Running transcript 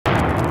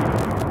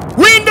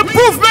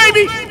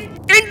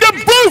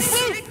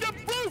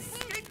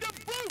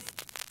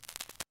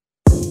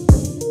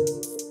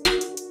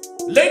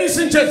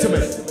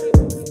gentlemen,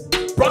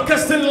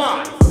 broadcasting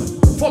live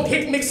from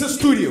Hit Mixer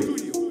Studio,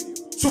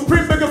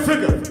 Supreme Mega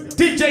Figure,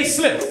 DJ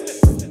Slim,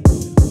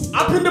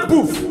 up in the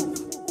booth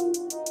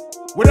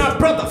with our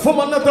brother from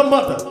another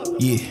mother.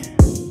 Yeah.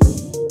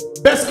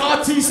 Best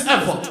artist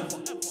ever.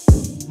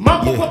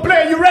 Mambo for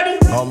Blay, you ready?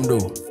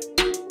 Do.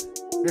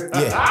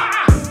 Yeah.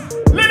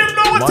 Let him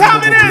know what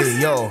time it is.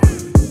 Yo.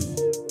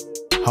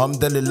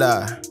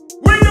 Alhamdulillah.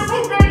 Where you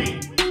go, baby?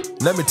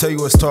 Let me tell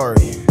you a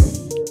story.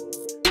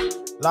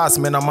 Last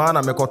man, I'm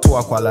me to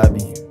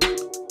Akwalabi.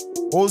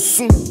 Oh,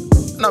 soon.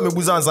 Na me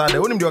buzanza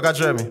de. What do you catch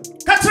me?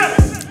 Catch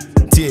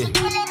me. Tie.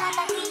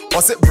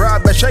 Ose bra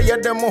be hwe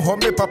ye dem ho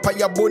me papa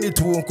ya boni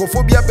tu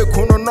nkofobia be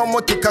kuno no mo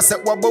keka se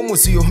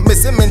wabomusio me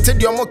se mente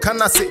de mo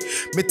kana se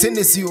me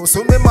tenesio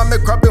so me ma me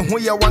kwabe ho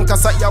ye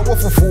wankasa ya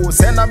wofufu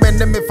se na me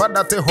ne me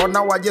fada te ho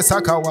na waje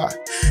sakawa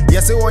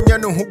yese onye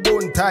ne hu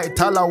bontai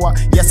talawa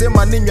yese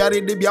ma ne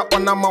nware de bia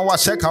ona ma wa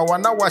shekawa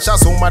na wa sha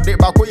so ma de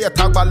ba ko ye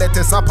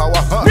tagbalete sapawa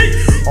ha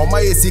o ma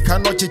yesika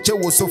no cheche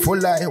wo so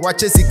folai wa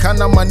chesika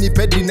na mani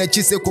pedi na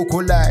chise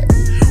kokolai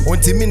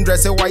onti min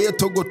dresse wa ye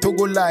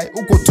togo lai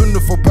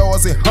ukotunu for power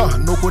say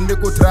no go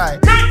try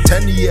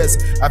 10 years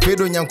I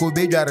paid on Nyarko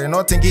bejare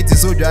nothing it is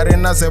so jare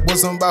na se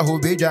bosomba ho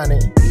bejane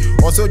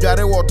also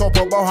jare wo top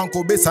about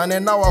hanko besane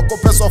na wa ko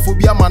peso fo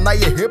bia mana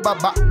ye he ba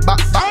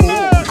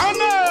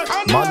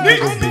man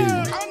go be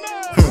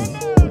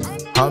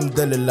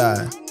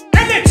alhamdulillah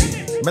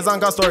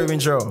mezanga story win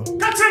show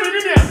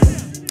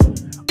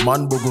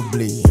man Bogo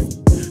Blay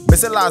me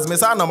say last me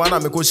say na mana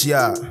me ko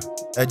shia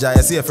eja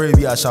ye say e free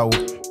bi a shawo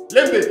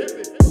lembe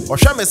o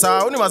hwa me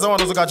sa oni maza won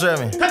so ka chere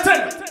me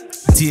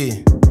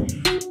tie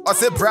I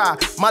say bra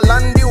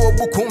malandi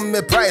obukum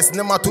me price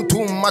ne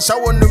matutum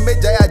mashawo no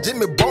meja ya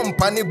jimi bomb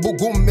ani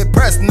bugum me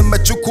press ne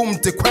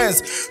machukum te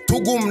queens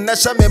tugum na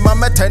sha me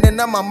mama tene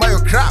na mama yo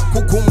crack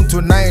kukum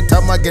tonight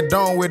I'ma get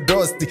down with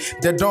dusty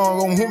they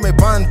don't who me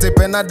pante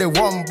pena they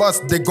one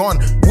bust they gone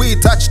we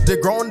touch the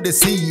ground they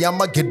see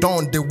I'ma get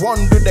down they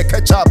one do the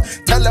catch up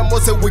tell them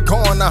what say we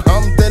gonna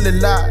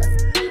alhamdulillah.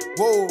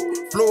 Whoa,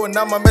 flow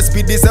now my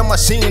speed is a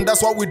machine.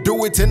 That's why we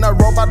do it in a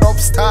rubber dub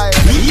style.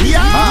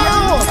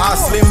 I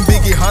slim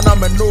biggie Hannah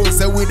my nose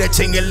say with the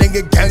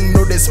chingelingy gang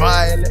know they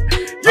smile.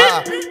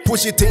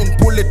 Push it in,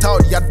 pull it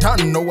out, you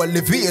done no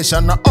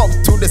elevation up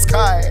to the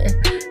sky.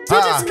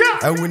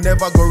 And we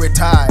never go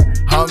retire.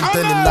 I'm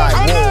telling lie.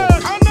 Whoa.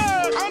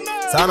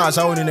 Sana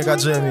shawuni nigga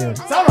Jamie.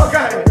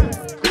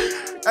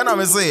 And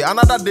I say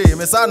another day,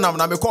 me sana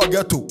na me call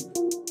get to.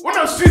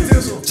 What street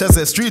is so?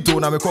 Chese street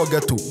na me call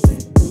get to.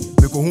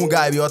 Because who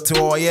guy be or two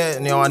or yeah,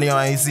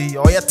 you see,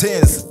 or yeah,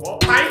 things.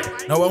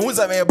 Now, who's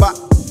a me back?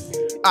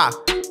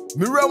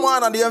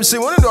 Mirawan and the MC,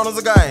 one of the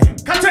other guy.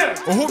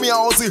 Who me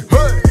I say,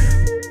 hey,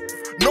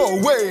 no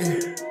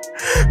way.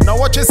 Now,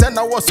 what you said,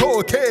 I was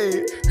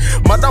okay.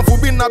 Madame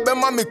Fubina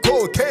Bema me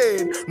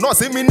cocaine. No,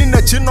 see me in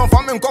the chin of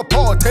famine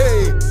copote.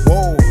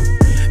 Whoa.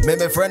 Me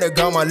friend a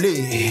gamma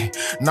lay.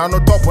 Now no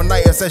top on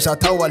night say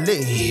shatawa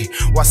lay.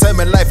 Was say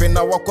me life in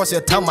a walk cause your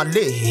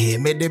tamale.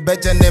 Me the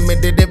better name me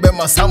the be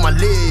my samale.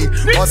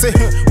 I say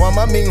one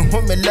mommy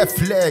who me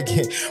left leg.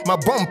 My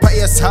bumper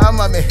is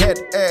hammer me head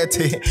at.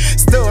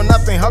 Still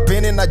nothing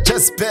happening I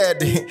just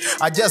bed.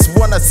 I just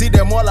wanna see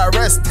them all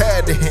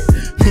arrested.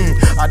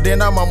 I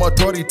then I'm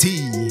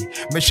authority.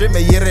 Me shame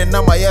me here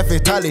na my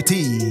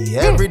fatality.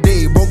 Every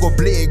day Bogo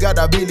Blay got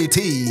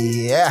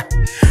ability. Yeah.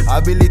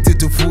 Ability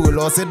to fool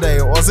or say they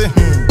or say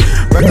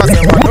because they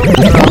want to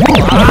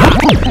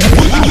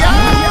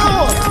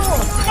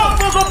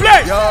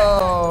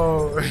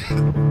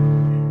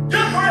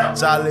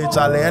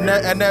Charlie, and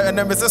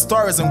then me say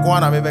stories in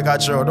Guana me make a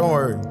show, don't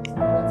worry.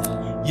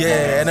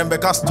 Yeah, and then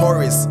because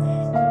stories.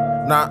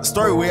 Now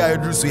story where I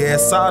do so a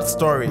sad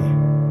story.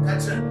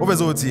 What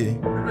was OT?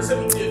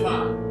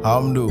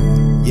 Hamdu.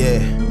 Yeah.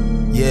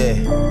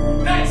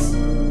 Nice.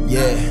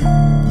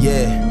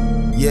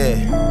 Yeah.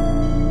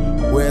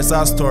 Where's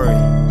our story?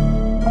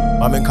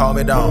 I mean, calm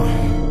me down.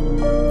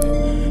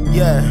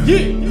 Yeah.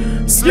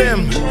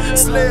 Slim.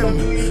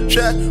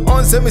 Check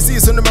on semi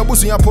season me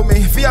busu ya po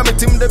me. Fia me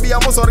team de bia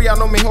mo sorry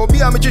ano me. Obi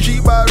a me chichi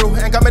baro.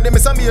 Enka me de me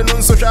sami enu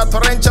nso hwa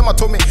torrenche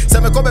mato me. Se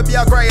me ko be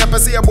bia cry ya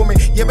pese ya bo me.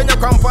 Ye benya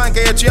kwampa nka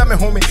ye tua me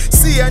home.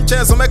 See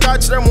enche so me ka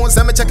kire mo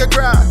se me check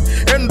cry.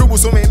 Endu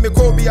busu me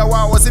ko bia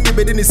wa wo se me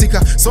bedi ni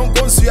sika. So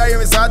nkonsu ya ye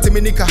me sa ati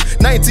me nika.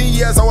 19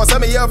 years I was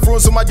me year from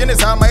so my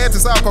genes ha my yet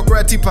sa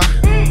akokra tipa.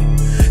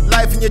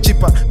 Life in your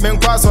cheaper, men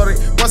kwa sorry,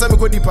 was me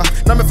go deeper.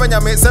 Na me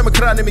fanya me, se me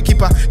kra ne me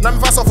keeper. Na me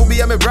fast off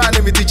be me brand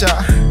ne me teacher.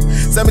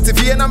 Se me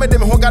tifie na me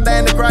dem ho gada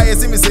and cry,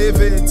 see me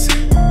save it.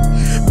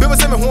 People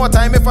say me who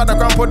time me father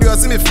grandpa do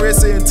see me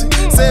phrase it.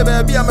 Say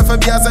baby I'm fa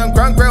bia san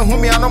kran who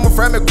me no mo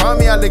friend me kwa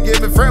me ale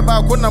give me friend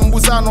ba ko na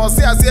mbusa no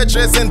say ase a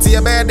trace enti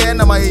e be de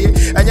na my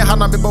enya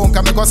hana me bon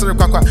ka me kosere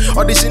kwakwa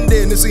audition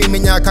day ni so me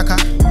nya kaka.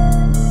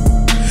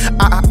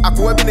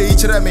 Akwa bi na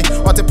yichire me.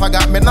 Ote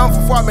paga me nam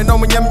fofo me no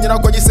nyam nyina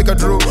goji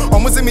sekadro.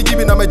 Omuzi me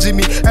jibi na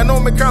majimi. Eno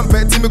me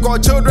crampe ti me call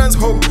children's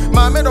home.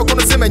 Ma me do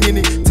kono se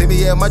manyini. Temi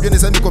ye madwene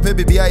se me kope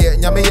bibia ye.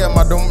 Nyame ye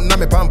madom na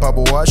me pampa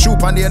boa. Shoe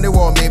pande ne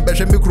wo me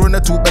behwe me kro na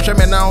tu behwe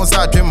me na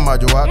sa atwem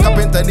majoa.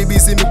 Carpenter ni bi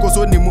si me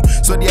koso nimu.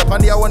 So de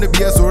pande ya wona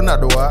bi eso na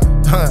doa.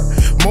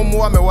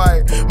 Momo me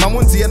why.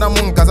 Mamunti ye na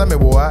mun kaza me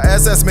boa.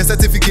 SS me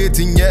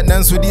certificate nye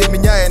nanso de me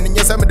nya ye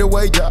nye se me de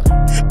wager.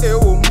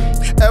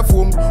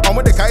 F-wom,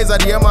 omo de Kaiser,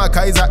 the Emma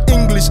Kaiser,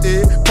 English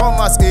A,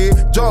 Commerce A,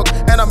 Jog,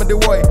 and I'm the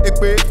boy,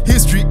 Ekpe,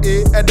 History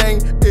A,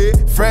 Edeng A,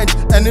 French,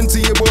 and into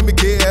your boy,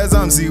 Mike, as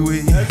I'm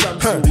Ziwi.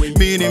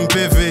 Meaning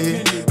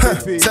Pepe,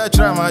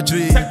 Setra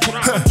Madri,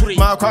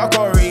 Marco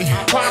Corey,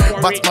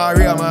 but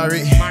Maria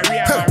Marie,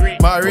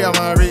 Maria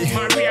Marie,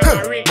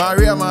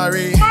 Maria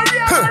Marie,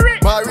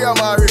 Maria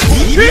Marie.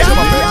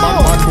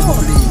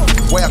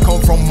 Where I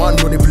come from, man,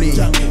 go the play.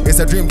 It's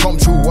a dream come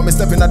true. When me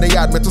stepping at the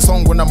yard, me to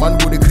song when a man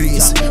go the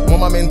crease.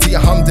 Mama menti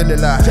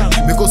alhamdulillah.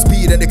 Me go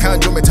speed and they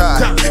can't do me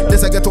tie.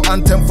 This I get to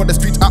anthem for the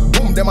street.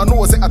 Boom, them I know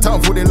say a town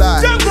for the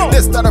lie.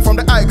 This started from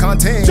the icon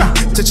team.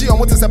 Chichi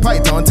on what is a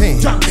python team.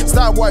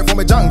 Star boy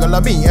from a jungle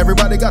of me.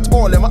 Everybody got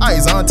all them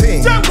eyes on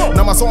team.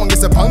 Now my song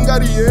is a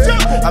pangari.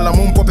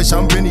 Alamum pop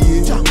champagne.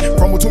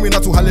 From Utumina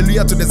to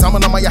Hallelujah to the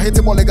Zamana Maya hit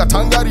the bolega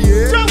tangari.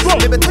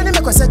 Live it 20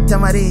 make set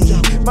tamari.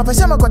 Papa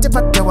Shama got a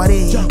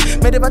patawari.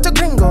 Me de bato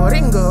gringo,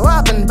 ringo,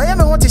 wapen, baya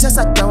me want to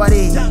shut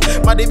away.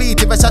 Ma de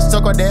beat if I shut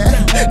talk there.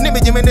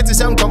 Nimi Jimmy to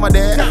some come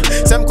there.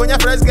 Some konya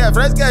fresh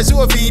girl,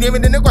 show feed him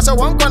in the neck was a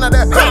one corner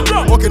there.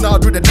 Walking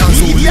out with the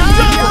dance.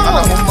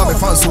 Mama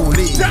fan so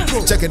late.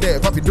 Check it there,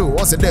 papi do,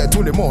 what's it there,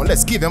 to the more.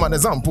 Let's give him an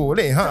example.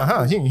 Yo!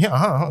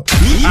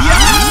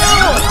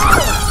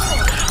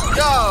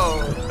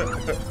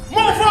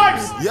 More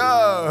vibes!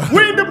 Yo!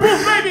 We in the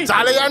booth, baby!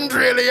 Charlie and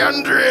really.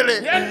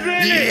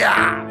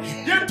 Yeah!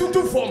 Get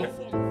to for me.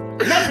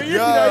 Never eat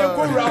that you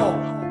go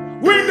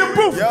round. We in the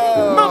booth.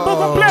 Man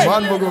Bogo Blay.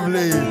 Man Bogo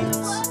Blay.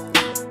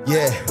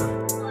 Yeah.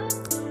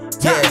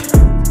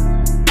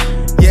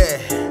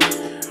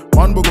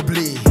 Man Bogo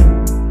Blay.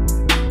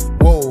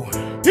 Whoa.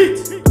 Hit.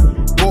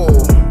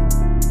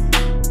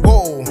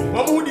 Whoa.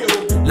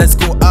 Let's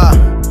go.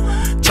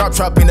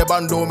 Trap in the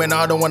bando, man.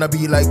 I don't wanna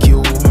be like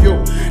you.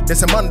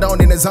 There's a man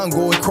down in the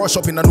Zango, he crush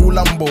up in a new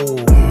Lambo.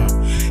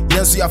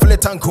 Yes, you have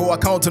let Tanko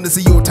account on the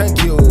CEO,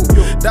 thank you.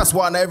 That's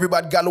why now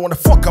everybody got wanna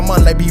fuck a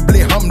man like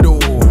Blay Hamdo.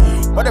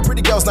 But the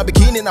pretty girls now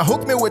bikini now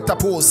hook me with a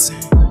pose.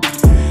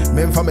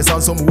 Men from me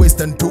sound some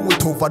waste and do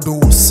it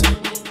overdose.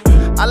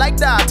 I like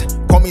that.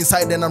 Come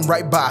inside then I'm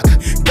right back.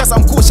 Guess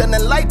I'm cushion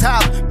and light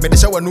up. Me the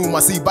shower no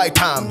see by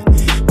time.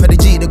 For the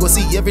G they go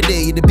see every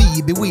day. The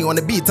B be we on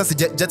the beat. That's a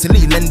jet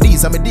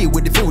lendies. I'm a deal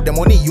with the field. The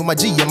money you my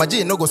G. My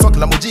G no go suck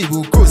lamoji.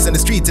 We cruise in the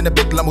street in the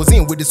big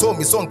limousine with the soul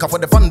me song for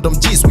the fandom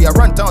G's. We are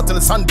run down till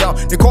the sundown.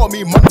 They call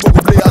me Man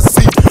Bogo Blay. I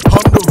see.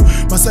 Hamdo.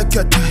 My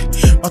second.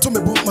 I told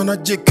me book man a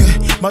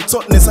jike. My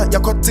thoughtness at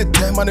your cut it.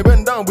 Man they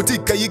bend down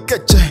boutique you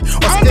catch it.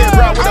 I stay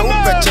around with a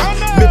whoop patch.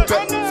 Me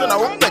pet. So now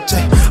whoop patch.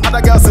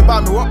 Other girls say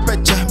about me whoop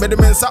patch. Me the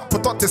men sat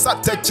put out this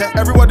at teche.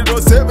 Everybody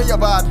don't say me you're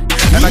bad.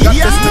 And I got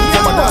this thing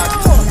from my dad.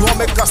 You want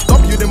make us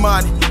stop you the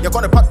man. You're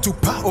gonna pack to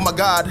pa. Oh my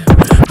god.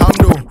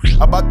 Hamdo.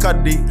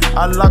 Abakadi.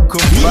 Alako.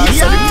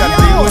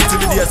 Basadikadi. What's the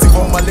video? See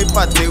for my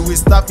lepate. We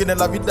stop in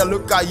la vida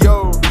look at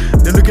yo.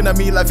 They looking at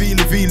me like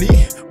Vili.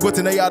 Go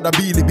to the yard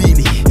Billy.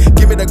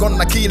 Give me the gun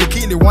na kill.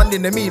 One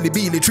in the mealy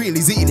Billy.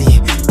 Trilly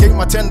zilly. Give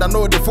my tender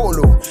know they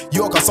follow.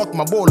 You can suck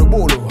my bolo.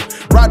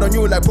 Ride on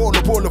you like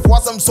polo.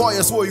 For some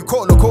soy so you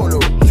colo.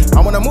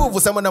 I wanna move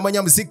with someone when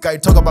I'm sick. I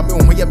talk about me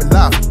when you me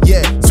laugh.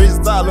 Yeah, street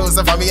style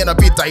if I'm in a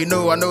pit, I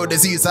know the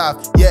disease half.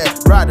 Yeah,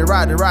 ride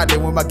it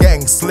with my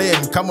gang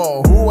slim. Come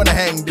on, who wanna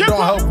hang? They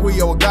don't help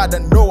we our God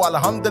and no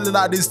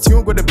alhamdulillah this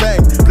tune with the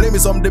bang. Play me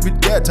some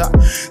David Guetta.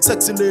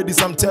 Sexy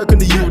ladies, I'm talking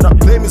to you. Now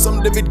play me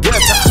some David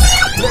Guetta.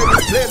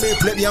 Play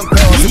me young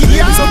girls.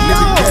 Play me some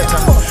David Guetta.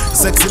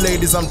 Sexy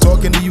ladies, I'm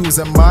talking to you.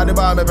 Some mad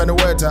about me and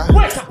waiter.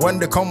 When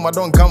they come, I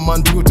don't come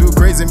on too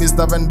crazy,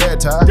 Mr.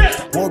 Vendetta.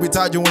 Won't be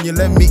tired when you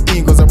let me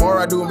in, cause the more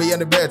I do me,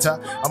 any better.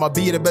 I'ma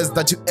be the best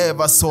that you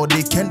ever saw.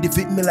 They can't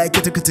defeat me like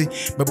kitty.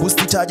 My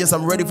boosty charges,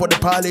 I'm ready for the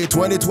party.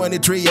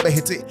 2023, yeah,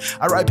 hit it.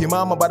 I rap your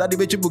mama, but I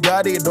did you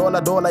Bugatti.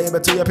 Dollar, yeah,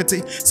 to your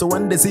pity. So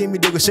when they see me,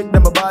 they go shake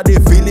them body.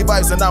 Feel the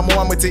vibes and I'm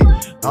on with it.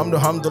 I'm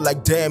the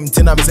like damn.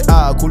 Tina me say,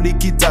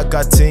 kulikita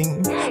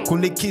kating.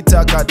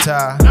 Kulikita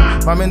kata.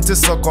 Mamente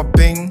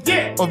sokoping.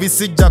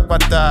 Obisi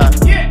jackpata.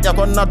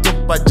 Yakona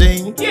tupa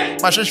jing.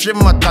 Mashishi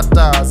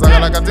makata.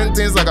 Zagalaka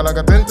tintin.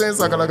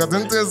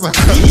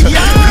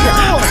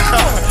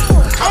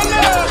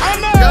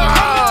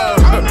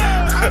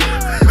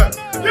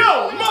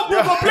 Yo, Man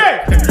Bogo Blay.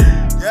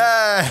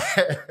 Yeah.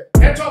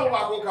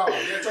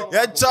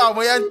 Yeah,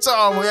 chamo.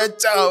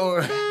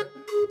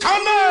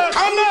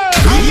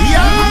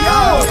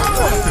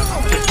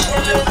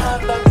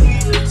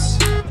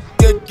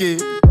 Keke.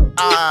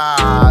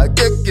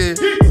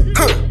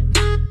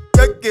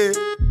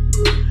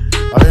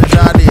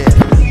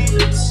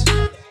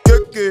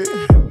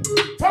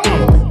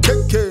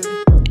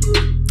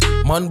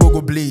 Man Bogo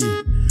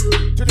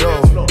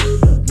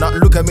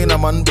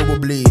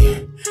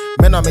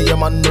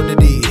man no the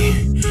day.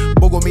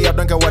 Bogo me, I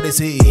don't care what they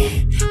say.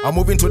 I'm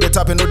moving to the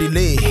top and no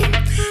delay.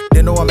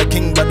 They know I'm a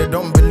king, but they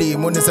don't believe.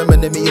 Money say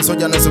me so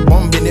just a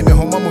bomb in me.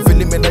 Home I'm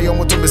feeling me now. You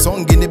want to be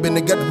song in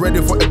it. Get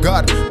ready for a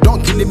god.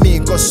 Don't kill me,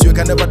 cause you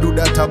can never do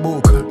that a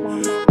book.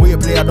 When you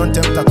play, I don't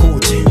tempt a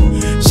coach.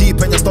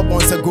 Sheep and you stop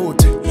once a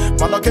goat.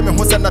 Malake me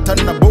who send that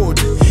on a boat.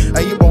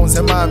 Ayi bones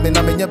a man, me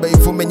na me nyebe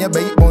ifu me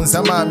nyebe bones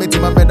a man. Me ti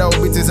ma beda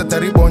obi ti se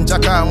teribon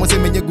jaka. Mo se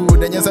me nye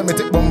good, and yes I me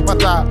take bomb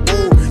pata.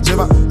 Oh,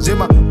 Jema,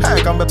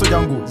 hey, come back to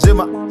Django.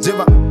 Jema,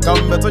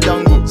 come back to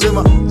Django.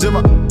 Jema,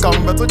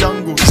 come back to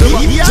Django.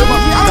 Jema,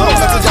 come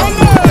back to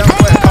Django. Yeah,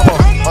 come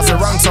on. I say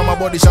rank some my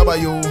body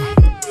shabba yo.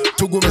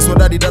 To go me so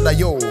daddy dada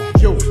yo.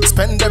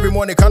 Spend every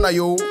money kana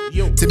yo.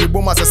 Tibi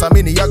boma se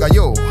samini yaga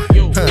yo.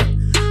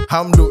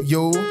 Hamdo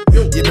yo.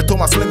 You be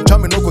Thomas Slim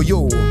Chami no go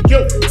yo.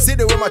 See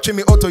the way my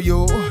chimney auto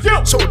yo.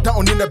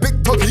 Showdown in the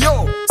big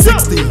Tokyo.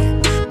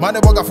 60. Man, the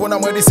bugger phone,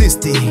 I'm ready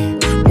 60.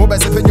 Mobile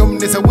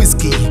Sepenium is a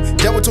whiskey.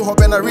 Jam to hop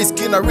and a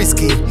risky.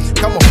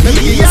 Come on, let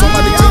me give you some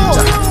of the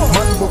ginger.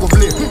 Man, Bogo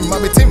Blay,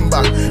 Mami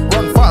Timba.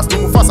 Run fast,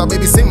 do faster,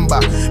 baby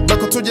Simba.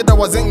 Bako Tuji da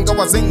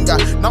wazinga.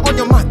 Now on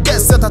your mat, get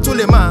set a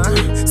tulema.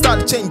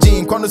 Start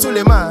changing, kono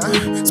sulema.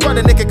 Squad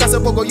the naked kasa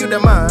Bogo, you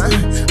the man.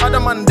 Other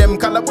man, them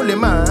kalabule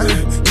man.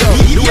 Yo,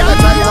 do what I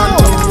try one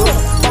to.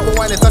 Papa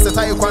wine it as a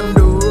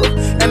taekwondo.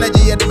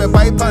 Energy, yeah, they me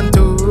pipe and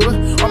two.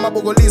 On my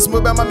Bogo list,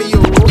 move by mami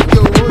yo.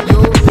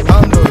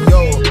 Yo,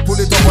 pull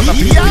it up on the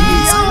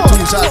PPDs.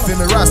 2 shots for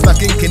me rasta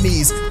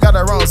kinkies. Got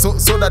around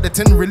so that the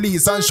tin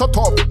release. And shut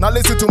up, now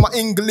listen to my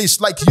English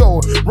like yo.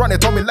 Run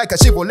it on me like a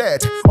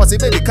Chevrolet. Or say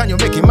baby can you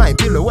make it mine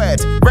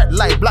pirouette. Red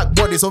light, black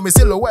body so me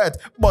silhouette.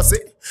 Boss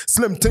it,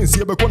 slim things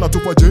here but to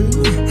for J.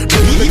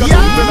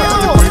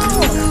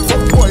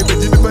 Fuck boy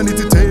baby me penny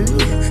tay.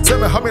 Say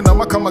me having a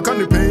makama can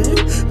you pay.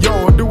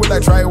 Yo, do it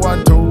like try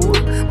one two.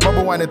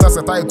 Bubble wine it as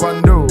a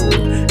taekwondo.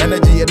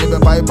 Energy at the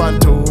pipe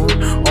and two.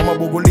 On my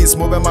Bogo list,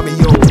 move mami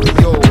yo.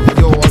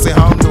 I say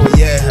hamdo,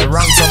 yeah.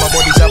 Ranks on my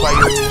body shabba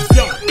yo.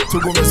 To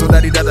go me so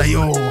daddy dada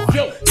yo.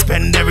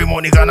 Spend every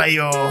money kana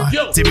yo.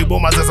 Tibi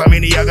boma se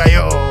samini yaga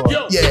yo.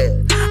 Yeah,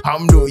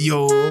 hamdo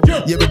yo.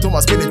 Yeah, be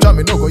Thomas Kenny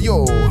Chami no go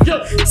yo.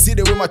 See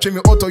the way my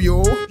chimney auto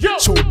yo.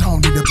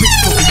 Showdown